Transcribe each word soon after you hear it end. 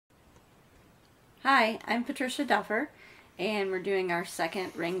Hi, I'm Patricia Duffer, and we're doing our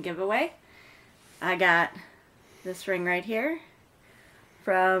second ring giveaway. I got this ring right here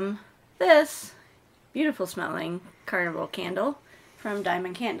from this beautiful smelling carnival candle from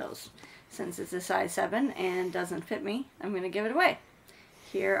Diamond Candles. Since it's a size 7 and doesn't fit me, I'm going to give it away.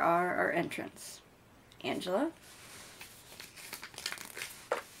 Here are our entrants: Angela,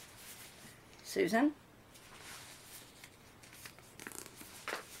 Susan,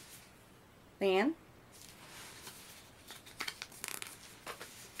 Leanne,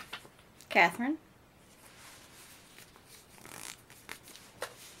 Catherine,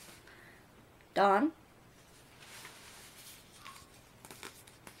 Dawn,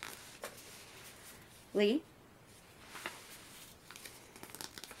 Lee,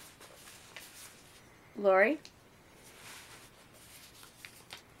 Lori,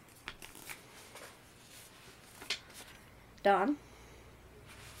 Dawn,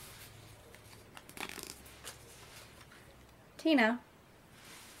 Tina,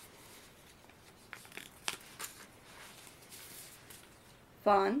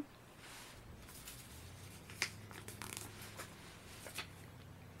 Vaughn,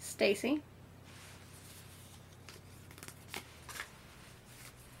 Stacy,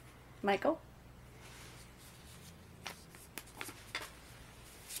 Michael,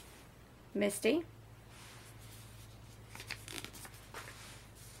 Misty,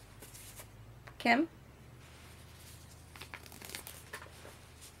 Kim,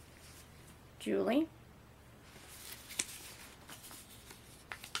 Julie,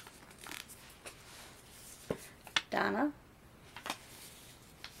 Donna,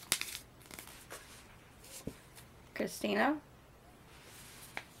 Christina,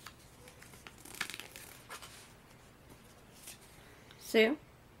 Sue,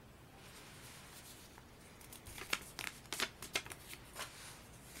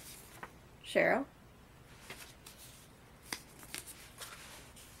 Cheryl,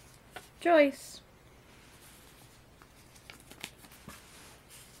 Joyce,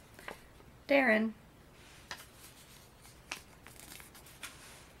 Darren,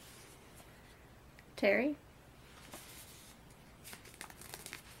 Terry,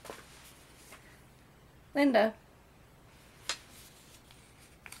 Linda,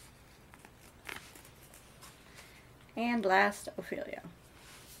 and last, Ophelia.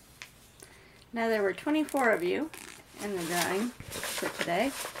 Now there were 24 of you in the drawing for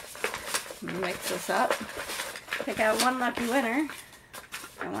today. I'm going to mix this up, pick out one lucky winner,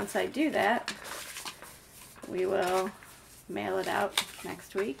 and once I do that, we will mail it out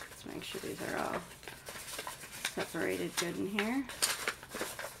next week. Let's make sure these are all separated good in here.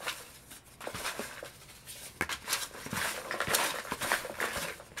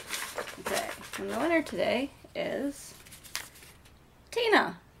 Okay, and the winner today is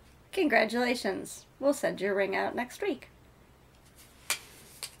Tina. Congratulations. We'll send your ring out next week.